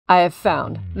I have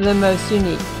found the most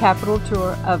unique Capitol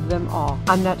tour of them all.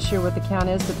 I'm not sure what the count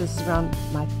is, but this is around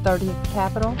my 30th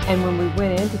Capitol. And when we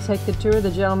went in to take the tour,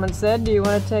 the gentleman said, do you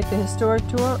want to take the historic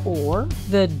tour or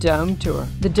the dome tour?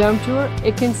 The dome tour,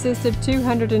 it consists of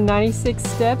 296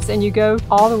 steps and you go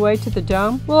all the way to the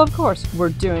dome. Well, of course, we're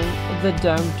doing the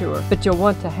dome tour, but you'll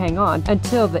want to hang on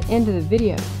until the end of the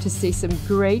video to see some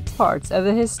great parts of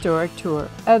the historic tour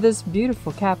of this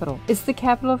beautiful Capitol. It's the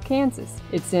capital of Kansas.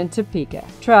 It's in Topeka.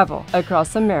 Travel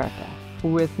across America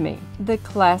with me. The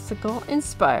classical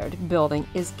inspired building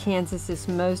is Kansas's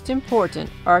most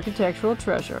important architectural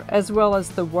treasure, as well as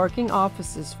the working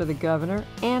offices for the governor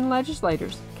and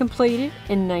legislators. Completed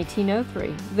in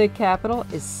 1903, the Capitol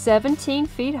is 17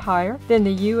 feet higher than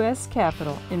the U.S.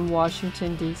 Capitol in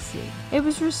Washington, D.C. It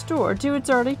was restored to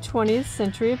its early 20th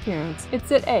century appearance.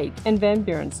 It's at 8th and Van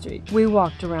Buren Street. We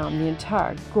walked around the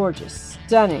entire gorgeous,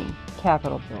 stunning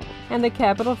Capitol building, and the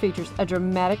Capitol features a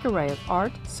dramatic array of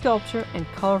art, sculpture, and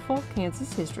colorful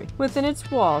Kansas history within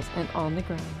its walls and on the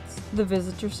grounds. The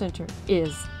Visitor Center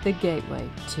is the gateway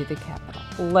to the Capitol.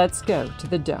 Let's go to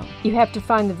the dome. You have to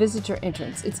find the visitor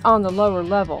entrance. It's on the lower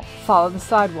level. Follow the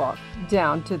sidewalk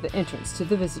down to the entrance to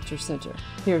the Visitor Center.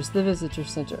 Here's the Visitor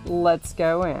Center. Let's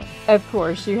go in. Of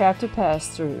course, you have to pass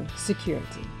through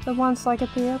security, the ones like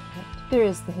at the airport. There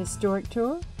is the historic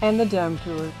tour and the dome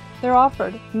tour. They're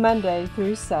offered Monday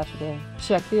through Saturday.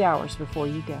 Check the hours before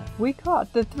you go. We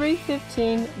caught the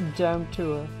 3:15 dome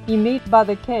tour. You meet by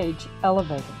the cage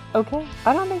elevator. Okay,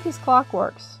 I don't think this clock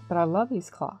works, but I love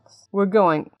these clocks. We're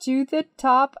going to the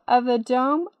top of the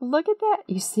dome. Look at that.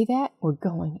 You see that? We're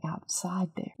going outside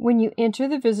there. When you enter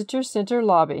the Visitor Center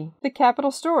lobby, the Capitol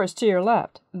store is to your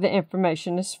left. The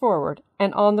information is forward,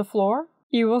 and on the floor,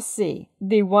 you will see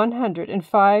the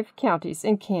 105 counties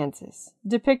in Kansas,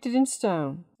 depicted in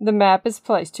stone. The map is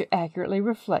placed to accurately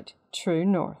reflect true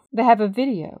north. They have a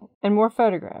video and more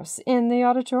photographs in the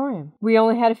auditorium. We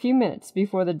only had a few minutes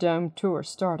before the dome tour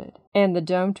started. And the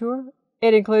dome tour,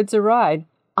 it includes a ride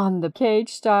on the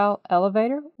cage-style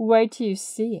elevator. Wait till you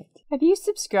see it. Have you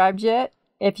subscribed yet?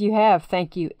 If you have,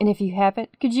 thank you. And if you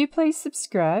haven't, could you please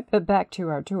subscribe? But back to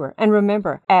our tour. And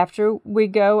remember, after we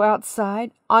go outside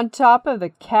on top of the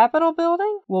Capitol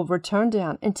building, we'll return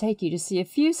down and take you to see a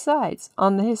few sites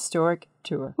on the historic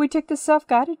tour. We took the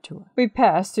self-guided tour. We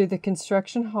passed through the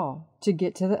construction hall to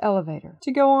get to the elevator,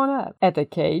 to go on up at the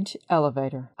cage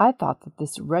elevator. I thought that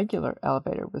this regular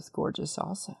elevator was gorgeous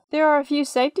also. There are a few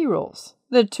safety rules.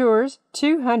 The tour's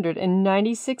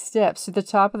 296 steps to the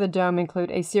top of the dome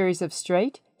include a series of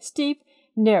straight, steep,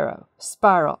 narrow,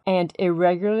 spiral, and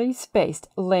irregularly spaced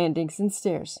landings and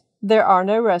stairs. There are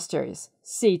no rest areas,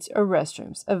 seats, or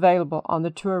restrooms available on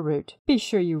the tour route. Be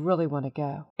sure you really want to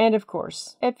go. And of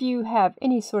course, if you have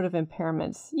any sort of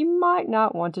impairments, you might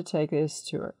not want to take this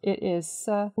tour. It is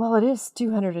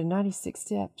 296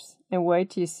 steps. And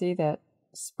wait till you see that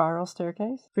spiral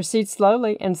staircase. Proceed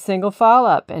slowly and single file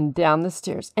up and down the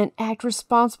stairs and act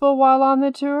responsible while on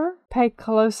the tour. Pay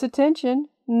close attention.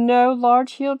 No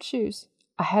large-heeled shoes.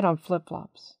 I had on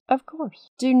flip-flops. Of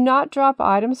course. Do not drop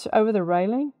items over the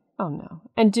railing. Oh no.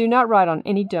 And do not ride on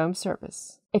any dome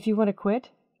surface. If you want to quit,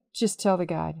 just tell the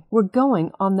guide. We're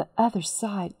going on the other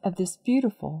side of this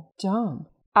beautiful dome.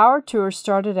 Our tour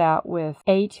started out with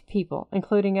 8 people,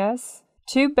 including us.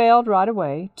 2 bailed right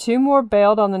away, 2 more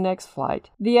bailed on the next flight.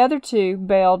 The other 2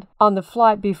 bailed on the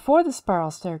flight before the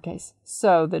spiral staircase.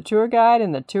 So the tour guide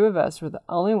and the 2 of us were the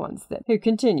only ones who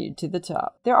continued to the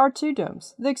top. There are 2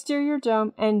 domes, the exterior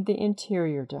dome and the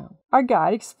interior dome. Our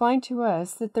guide explained to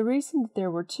us that the reason that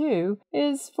there were 2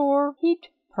 is for heat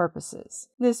purposes.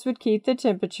 This would keep the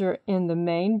temperature in the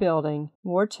main building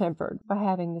more tempered by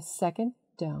having the second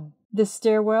dome. The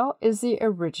stairwell is the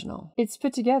original. It's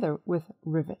put together with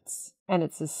rivets, and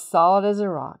it's as solid as a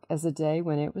rock as the day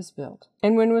when it was built.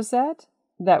 And when was that?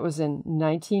 That was in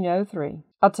 1903.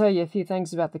 I'll tell you a few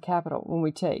things about the Capitol when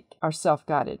we take our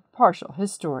self-guided, partial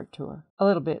historic tour a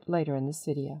little bit later in this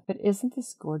video. But isn't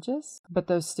this gorgeous? But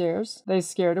those stairs, they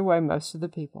scared away most of the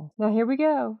people. Now here we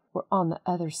go. We're on the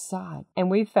other side, and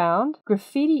we found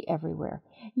graffiti everywhere.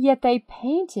 Yet they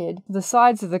painted the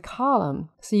sides of the column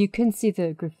so you couldn't see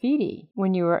the graffiti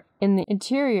when you were in the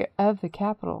interior of the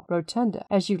Capitol Rotunda.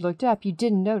 As you looked up, you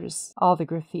didn't notice all the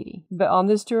graffiti. But on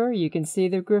this tour, you can see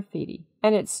the graffiti.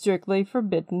 And it's strictly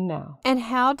forbidden now. And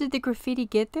how did the graffiti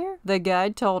get there? The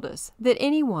guide told us that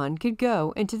anyone could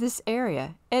go into this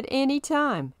area at any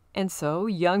time. And so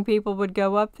young people would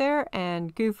go up there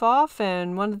and goof off,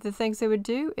 and one of the things they would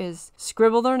do is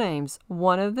scribble their names.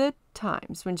 One of the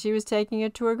times when she was taking a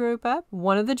tour group up,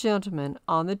 one of the gentlemen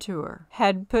on the tour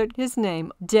had put his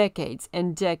name decades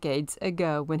and decades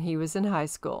ago when he was in high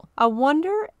school. I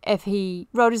wonder if he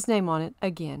wrote his name on it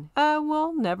again.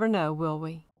 We'll never know, will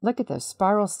we? Look at those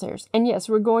spiral stairs. And yes,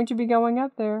 we're going to be going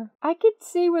up there. I could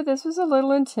see where this was a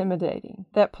little intimidating.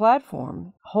 That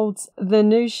platform holds the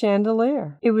new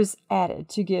chandelier. It was added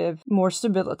to give more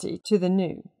stability to the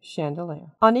new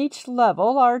chandelier. On each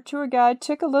level, our tour guide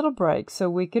took a little break so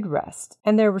we could rest.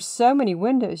 And there were so many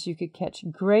windows you could catch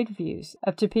great views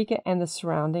of Topeka and the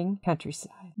surrounding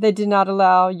countryside. They did not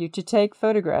allow you to take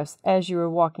photographs as you were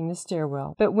walking the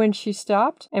stairwell. But when she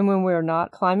stopped and when we were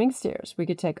not climbing stairs, we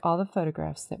could take all the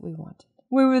photographs that we wanted.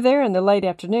 We were there in the late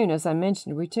afternoon. As I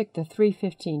mentioned, we took the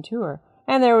 3:15 tour,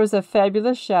 and there was a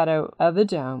fabulous shadow of the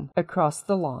dome across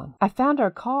the lawn. I found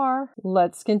our car.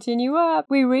 Let's continue up.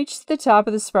 We reached the top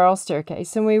of the spiral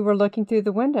staircase, and we were looking through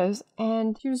the windows,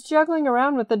 and she was juggling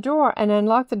around with the door and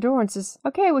unlocked the door and says,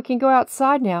 "Okay, we can go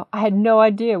outside now." I had no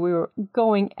idea we were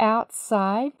going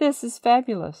outside. This is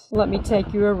fabulous. Let me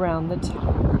take you around the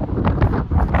top.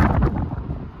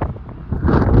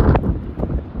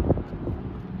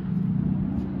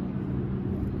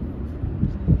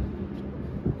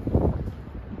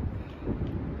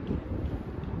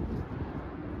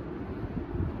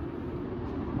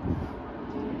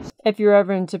 If you're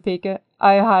ever in Topeka,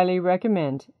 I highly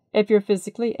recommend, if you're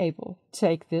physically able,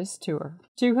 take this tour.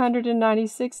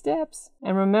 296 steps.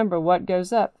 And remember, what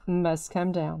goes up must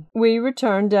come down. We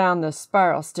returned down the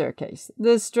spiral staircase,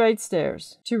 the straight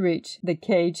stairs, to reach the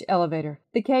cage elevator.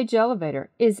 The cage elevator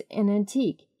is an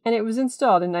antique, and it was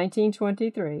installed in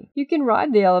 1923. You can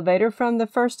ride the elevator from the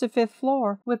 1st to 5th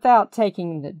floor without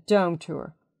taking the dome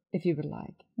tour, if you would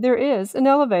like. There is an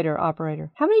elevator operator.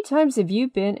 How many times have you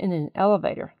been in an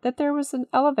elevator that there was an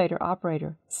elevator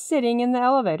operator sitting in the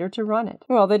elevator to run it?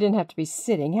 Well, they didn't have to be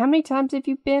sitting. How many times have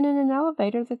you been in an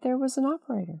elevator that there was an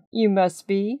operator? You must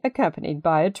be accompanied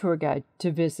by a tour guide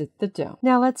to visit the dome.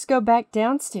 Now let's go back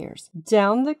downstairs,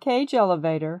 down the cage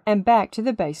elevator, and back to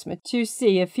the basement to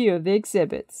see a few of the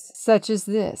exhibits, such as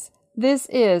this. This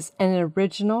is an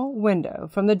original window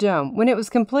from the dome when it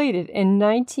was completed in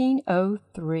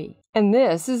 1903. And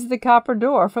this is the copper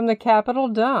door from the Capitol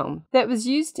Dome that was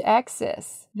used to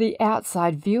access the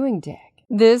outside viewing deck.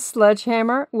 This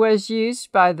sledgehammer was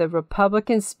used by the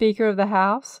Republican Speaker of the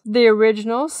House. The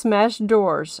original smashed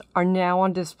doors are now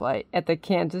on display at the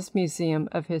Kansas Museum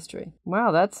of History.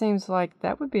 Wow, that seems like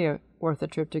that would be worth a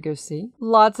trip to go see.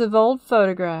 Lots of old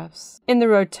photographs. In the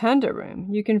Rotunda room,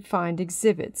 you can find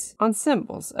exhibits on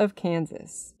symbols of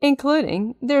Kansas,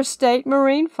 including their state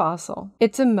marine fossil.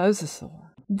 It's a mosasaur.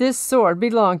 This sword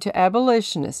belonged to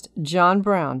abolitionist John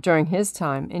Brown during his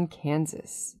time in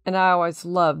Kansas. And I always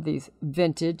loved these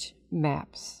vintage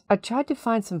maps. I tried to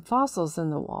find some fossils in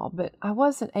the wall, but I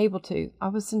wasn't able to. I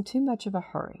was in too much of a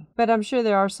hurry. But I'm sure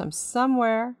there are some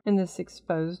somewhere in this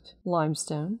exposed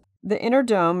limestone. The inner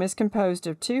dome is composed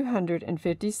of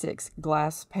 256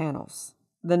 glass panels.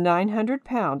 The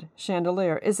 900-pound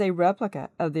chandelier is a replica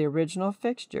of the original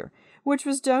fixture, which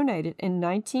was donated in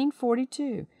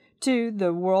 1942 to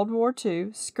the World War II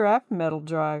scrap metal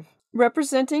drive.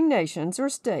 Representing nations or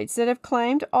states that have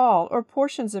claimed all or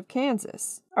portions of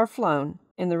Kansas are flown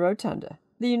in the Rotunda: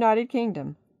 the United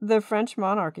Kingdom, the French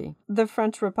monarchy, the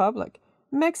French Republic,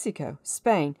 Mexico,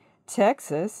 Spain,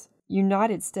 Texas,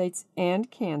 United States,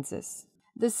 and Kansas.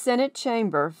 The Senate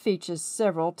chamber features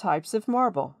several types of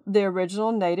marble, the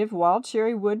original native wild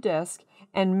cherry wood desk,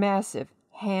 and massive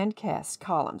hand-cast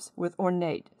columns with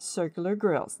ornate circular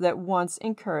grills that once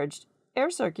encouraged air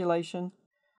circulation.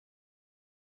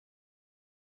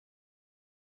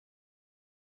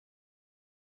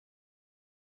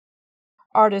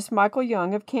 Artist Michael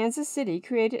Young of Kansas City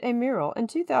created a mural in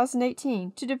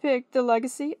 2018 to depict the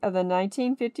legacy of the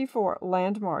 1954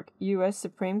 landmark U.S.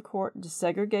 Supreme Court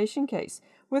desegregation case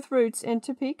with roots in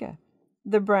Topeka.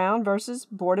 The Brown versus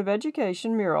Board of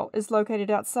Education mural is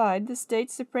located outside the state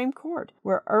Supreme Court,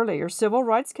 where earlier civil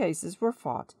rights cases were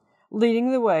fought,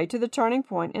 leading the way to the turning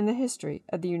point in the history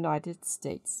of the United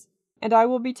States. And I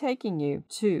will be taking you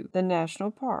to the national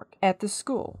park at the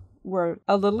school where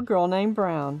a little girl named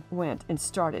Brown went and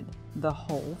started the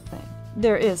whole thing.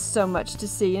 There is so much to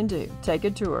see and do. Take a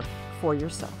tour for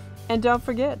yourself. And don't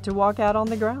forget to walk out on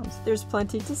the grounds. There's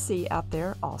plenty to see out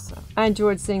there also. I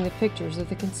enjoyed seeing the pictures of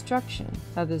the construction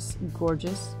of this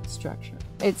gorgeous structure.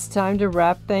 It's time to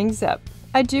wrap things up.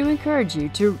 I do encourage you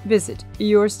to visit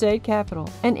your state capital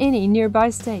and any nearby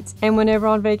states. And whenever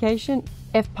on vacation,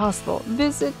 if possible,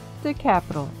 visit the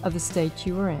capital of the state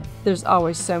you are in. There's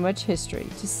always so much history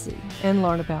to see and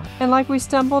learn about. And like we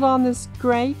stumbled on this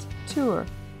great tour,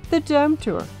 the Dome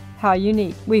Tour. How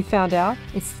unique. We found out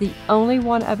it's the only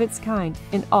one of its kind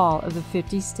in all of the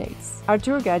 50 states. Our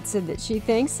tour guide said that she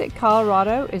thinks that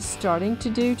Colorado is starting to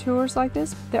do tours like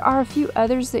this. There are a few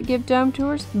others that give dome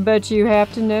tours, but you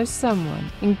have to know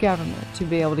someone in government to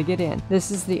be able to get in.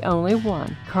 This is the only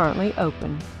one currently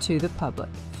open to the public.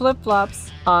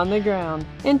 Flip-flops on the ground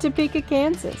in Topeka,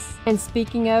 Kansas. And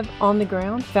speaking of on the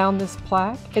ground, found this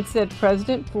plaque. It said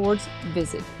President Ford's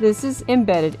visit. This is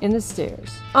embedded in the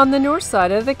stairs on the north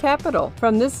side of the Capitol.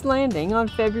 From this landing on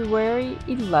February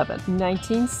 11,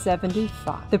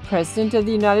 1975, the President of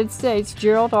the United States,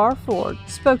 Gerald R. Ford,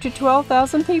 spoke to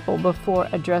 12,000 people before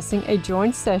addressing a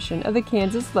joint session of the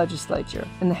Kansas Legislature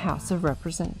and the House of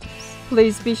Representatives.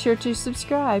 Please be sure to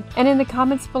subscribe, and in the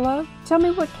comments below, tell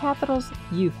me what capitals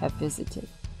you have visited.